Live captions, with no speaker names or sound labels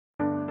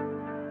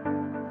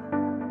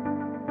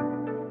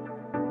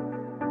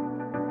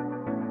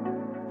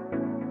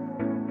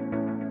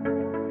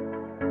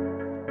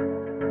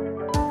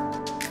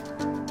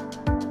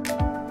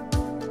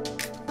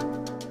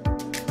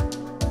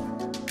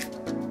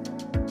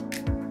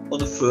on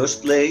the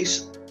first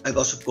place, I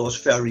was of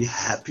course very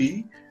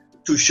happy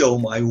to show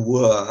my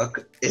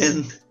work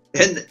in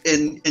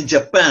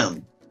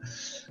Japan,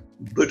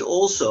 but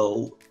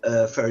also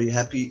very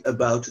happy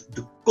about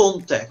the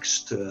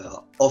context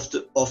of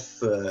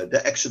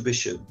the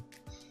exhibition.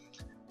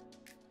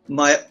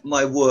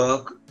 My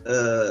work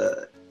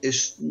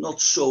is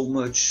not so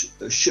much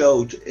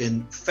showed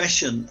in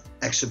fashion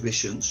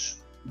exhibitions,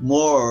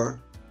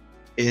 more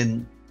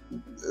in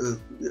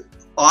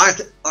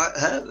art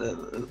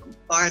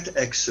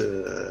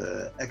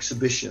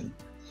exhibition,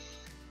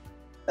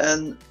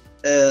 and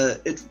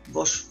it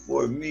was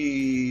for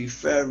me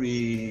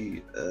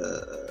very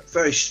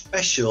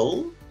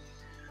special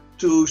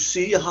to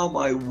see how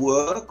my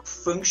work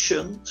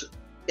functioned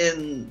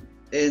in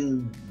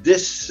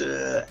this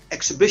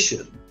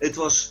exhibition. It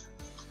was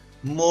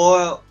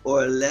more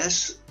or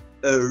less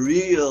a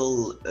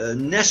real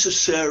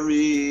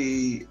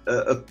necessary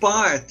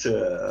part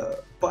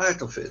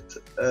of it,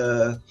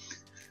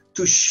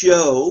 to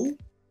show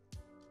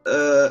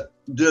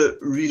the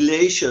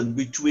relation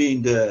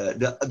between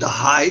the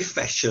high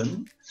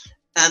fashion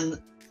and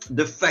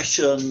the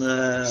fashion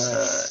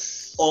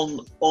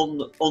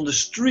on the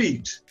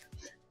street,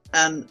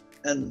 and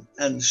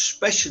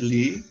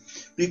especially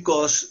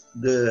because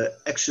the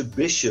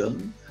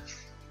exhibition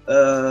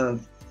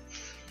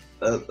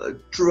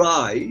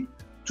try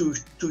to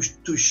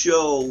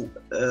show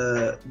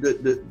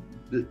the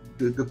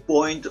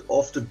point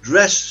of the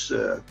dress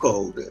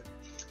code,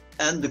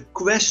 and the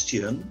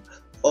question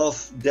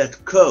of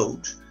that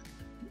code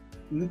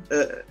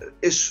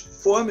is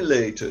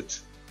formulated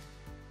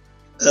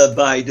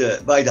by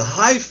the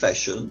high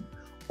fashion,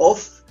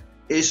 of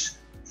is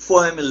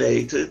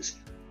formulated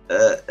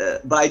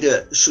by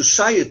the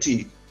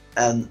society,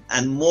 and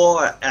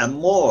more and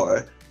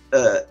more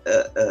by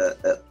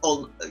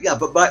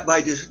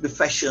the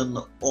fashion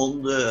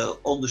on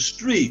the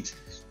street,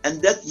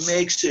 and that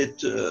makes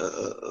it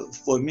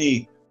for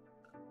me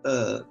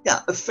a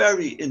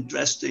very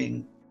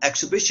interesting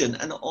exhibition,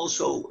 and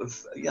also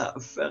a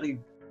very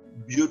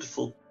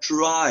beautiful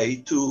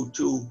try to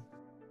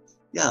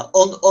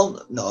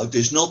no, it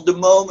is not the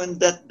moment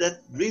that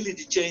really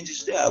the change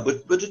is there,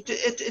 but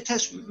it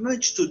has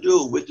much to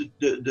do with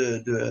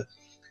the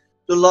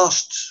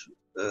last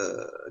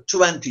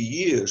 20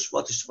 years,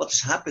 what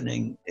is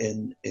happening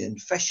in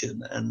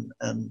fashion, and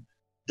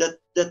that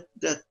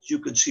you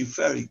can see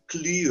very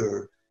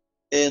clear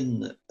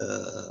in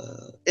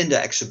the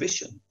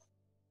exhibition.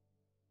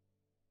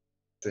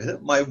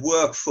 My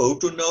work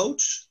photo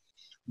notes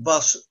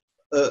was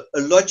a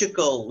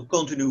logical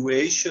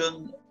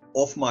continuation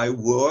of my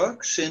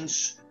work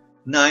since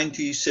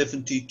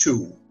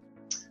 1972.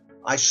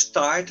 I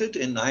started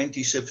in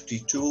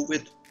 1972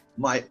 with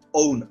my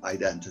own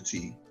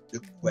identity,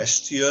 the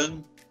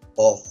question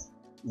of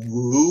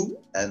who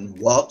and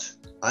what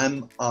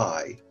am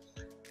I?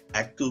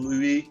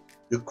 Actually,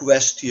 the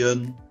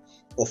question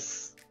of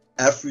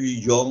every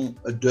young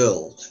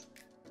adult.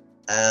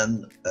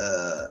 And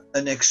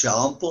an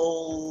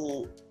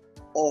example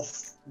of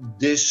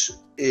this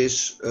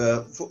is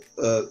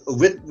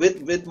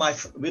with my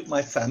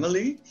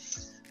family,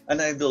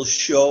 and I will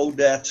show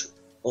that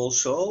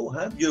also.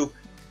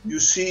 You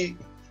see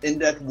in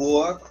that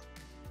work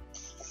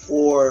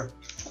 4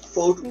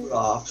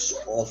 photographs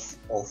of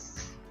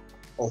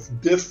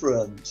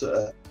different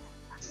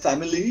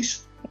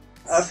families,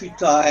 every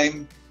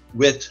time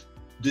with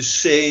the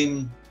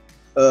same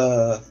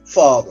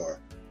father.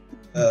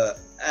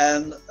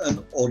 And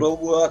another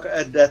work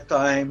at that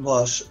time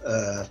was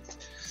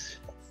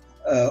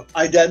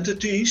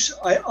identities.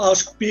 I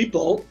asked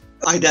people,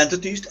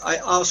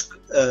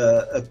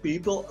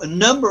 a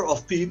number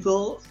of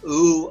people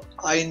who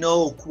I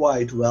know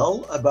quite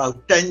well,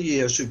 about 10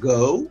 years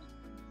ago,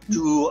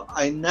 who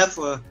I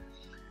never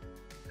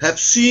have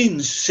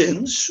seen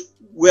since,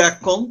 were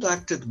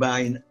contacted by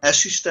an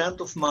assistant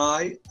of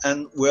mine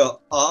and were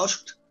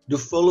asked the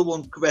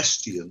following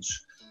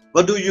questions.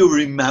 What do you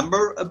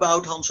remember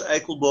about Hans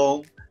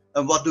Eijkelboom,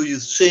 and what do you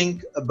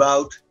think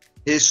about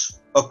his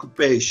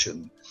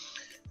occupation?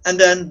 And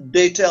then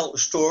they tell a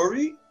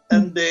story,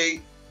 and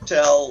they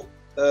tell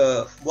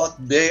what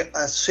they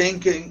are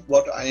thinking,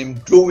 what I am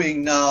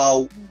doing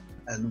now,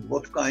 and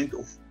what kind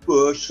of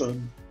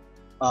person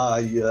I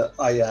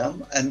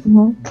am. And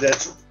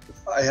that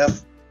I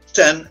have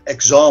 10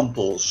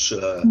 examples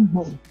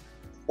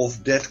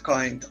of that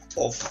kind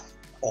of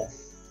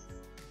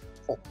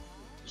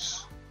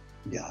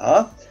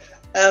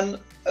and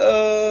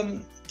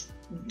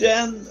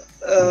then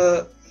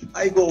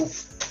I go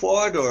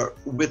further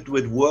with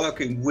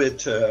working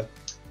with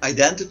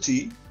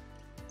identity,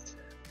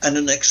 and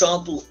an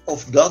example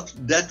of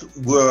that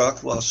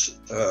work was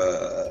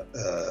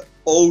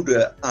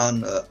Ode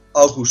aan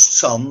August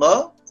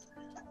Sander,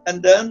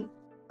 and then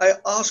I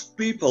asked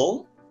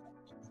people,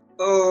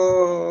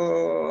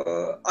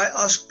 a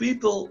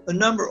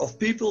number of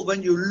people,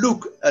 when you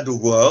look at the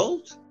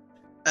world,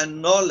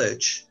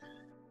 acknowledge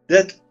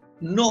that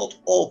not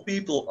all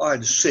people are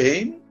the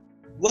same.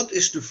 What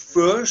is the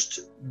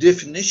first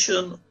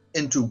definition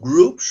into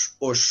groups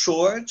or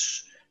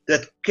sorts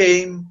that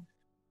came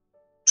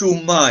to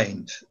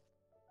mind.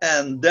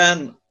 And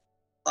then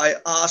I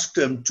asked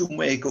them to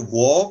make a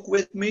walk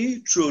with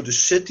me through the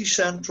city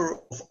center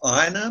of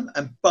Arnhem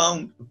and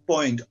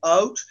point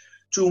out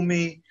to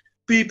me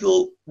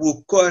people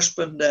who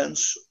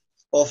correspondence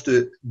of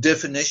the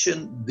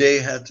definition they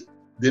had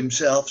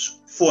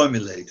themselves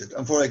formulated.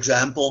 And for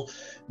example,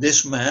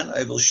 this man,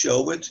 I will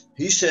show it,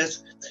 he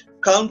says,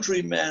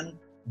 countrymen,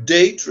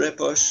 day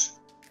trippers,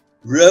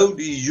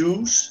 roadie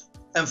youths,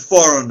 and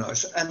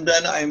foreigners. And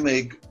then I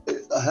make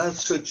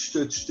such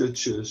a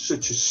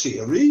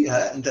series,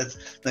 and that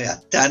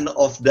 10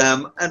 of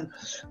them, and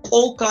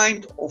all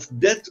kind of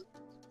that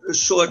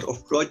sort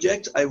of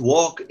project. I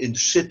walk in the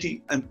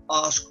city and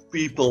ask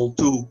people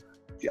to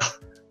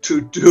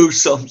do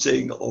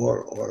something,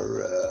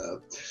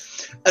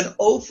 and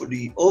over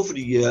the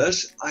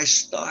years I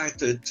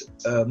started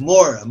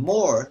more and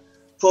more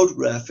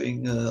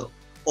photographing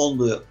on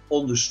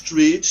the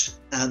streets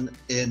and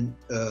in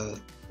a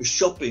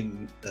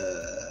shopping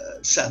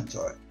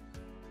center,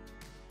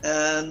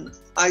 and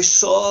I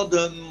saw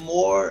them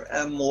more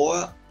and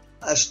more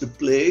as the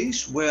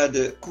place where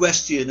the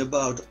question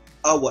about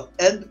our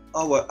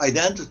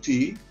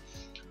identity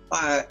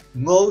are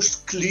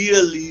most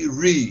clearly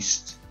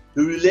reached.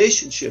 The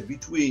relationship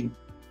between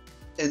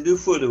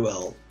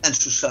individual and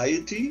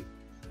society.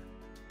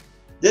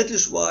 That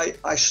is why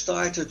I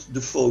started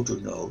the photo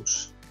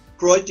notes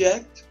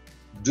project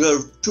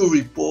to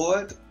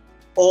report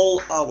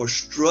all our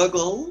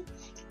struggle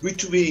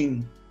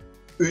between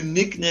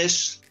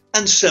uniqueness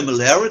and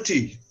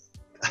similarity.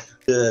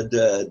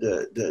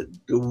 The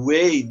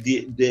way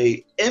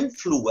they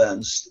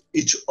influenced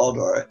each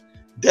other,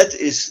 that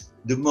is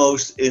the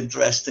most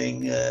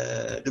interesting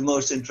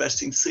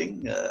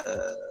thing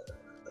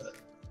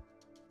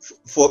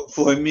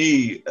for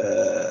me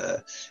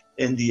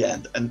in the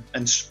end,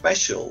 and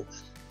special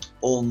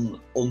on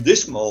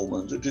this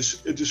moment. It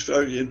is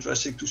very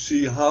interesting to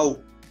see how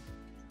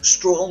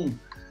strong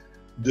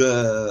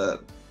the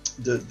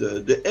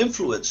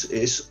influence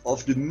is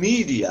of the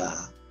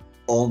media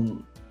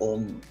on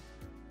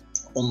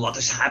what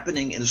is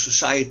happening in the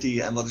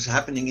society and what is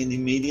happening in the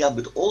media,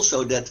 but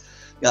also that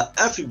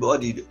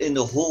everybody in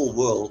the whole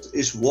world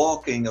is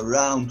walking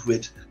around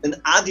with an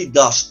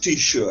Adidas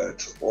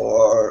T-shirt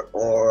or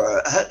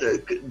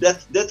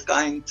that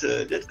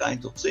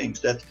kind of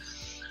things. That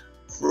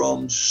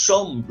from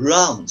some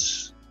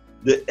brands,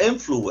 the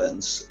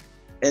influence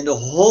in the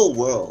whole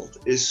world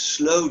is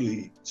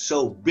slowly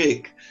so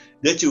big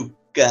that you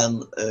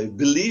can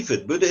believe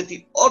it. But at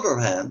the other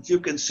hand, you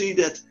can see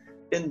that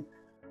in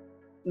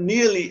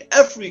nearly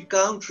every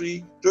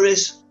country there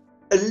is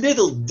a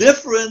little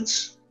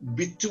difference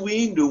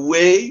between the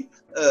way,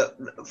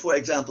 for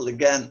example,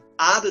 again,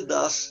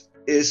 Adidas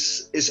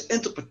is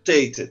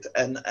interpreted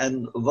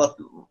and what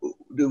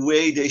the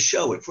way they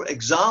show it. For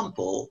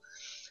example,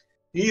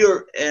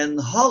 here in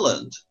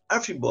Holland,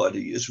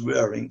 everybody is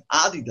wearing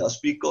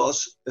Adidas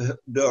because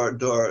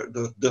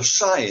their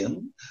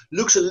sign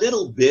looks a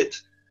little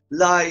bit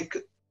like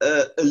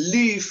a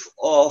leaf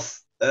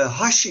of a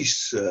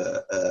hashish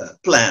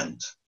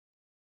plant.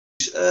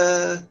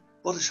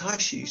 What is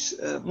hashish?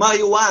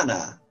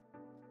 Marijuana.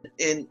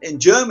 In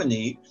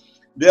Germany,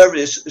 there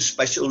is a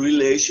special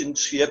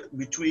relationship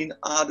between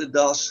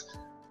Adidas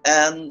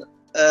and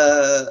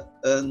a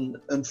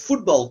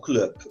football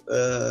club,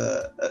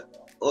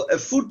 a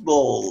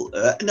football,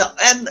 and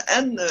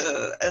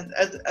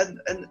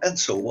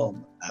so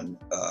on. And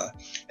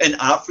in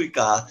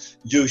Africa,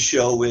 you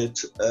show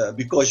it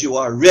because you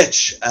are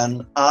rich,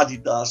 and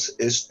Adidas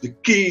is the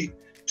key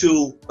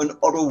to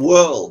another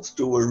world,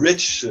 to a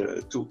rich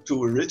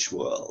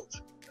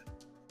world.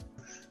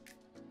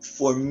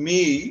 For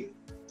me,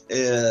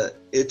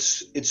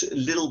 it's a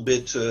little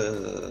bit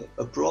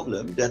a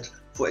problem that,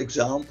 for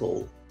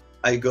example,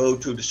 I go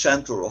to the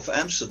center of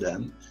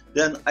Amsterdam,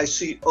 then I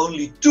see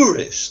only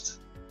tourists,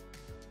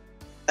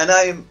 and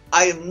I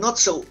am not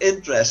so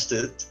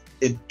interested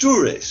in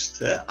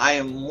tourists. I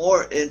am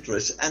more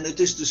interested, and it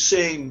is the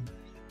same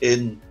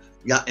in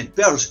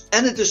Paris,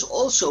 and it is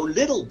also a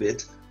little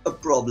bit a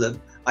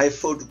problem. I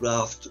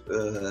photographed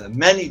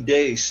many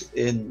days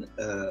in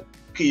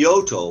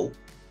Kyoto.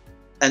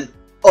 And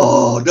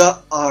there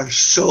are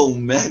so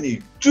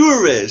many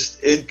tourists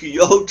in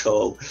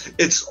Kyoto.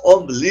 It's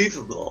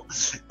unbelievable.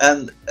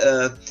 And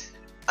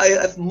I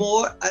have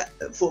more,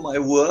 for my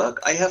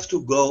work, I have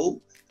to go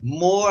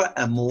more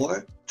and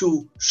more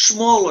to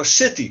smaller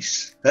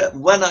cities.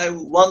 When I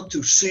want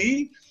to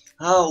see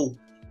how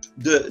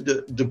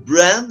the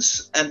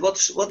brands and what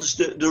is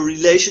the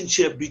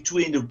relationship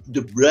between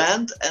the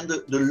brand and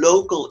the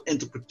local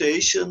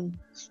interpretation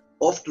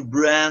of the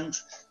brand,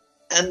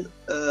 and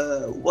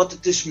what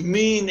it is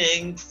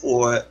meaning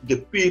for the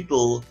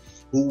people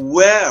who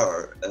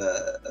wear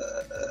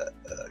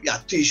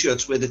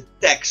T-shirts with a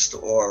text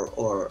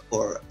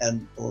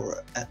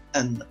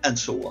and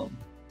so on.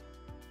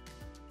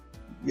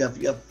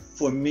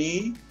 For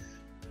me,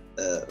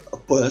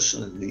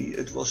 personally,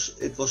 it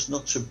was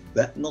not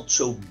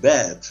so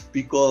bad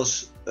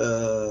because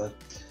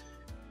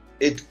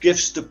it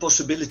gives the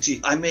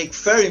possibility. I make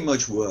very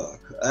much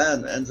work,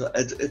 and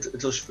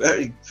it was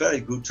very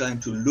good time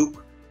to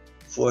look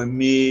for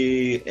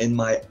me in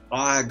my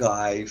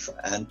archive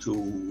and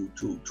to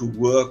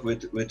work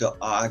with the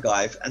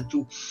archive and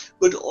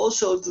but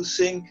also to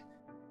think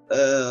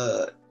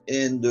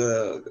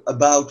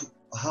about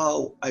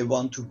how I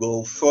want to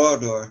go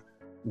further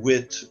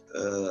with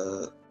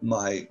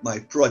my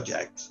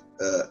project,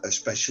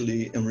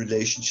 especially in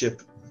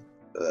relationship.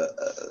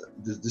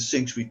 The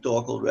things we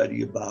talk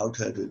already about,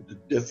 the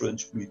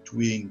difference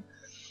between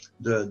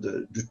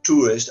the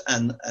tourist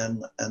and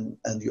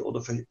the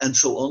other, and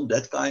so on,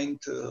 that kind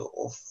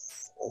of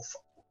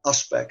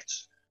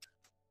aspects.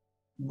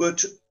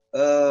 But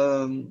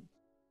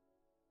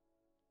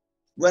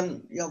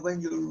when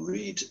you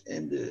read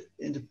in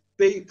the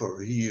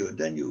paper here,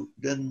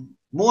 then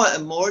more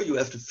and more you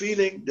have the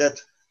feeling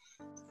that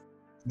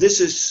this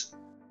is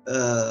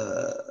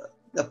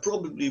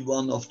probably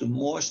one of the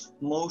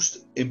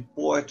most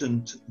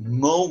important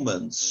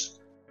moments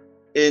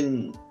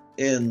in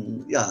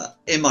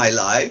my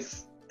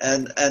life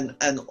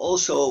and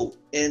also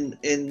in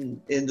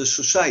the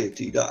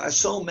society. There are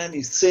so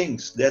many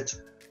things that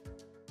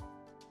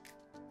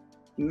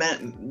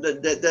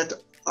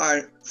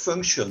are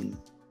function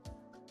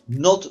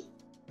not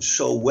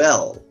so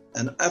well,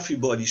 and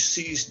everybody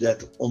sees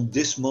that on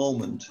this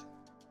moment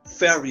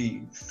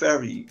very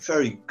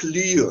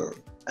clear,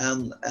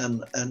 and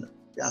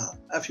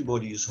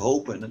everybody is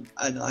hoping,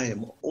 and I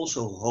am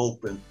also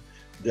hoping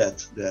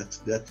that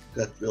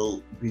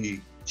will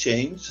be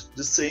changed,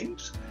 the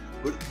things.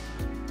 But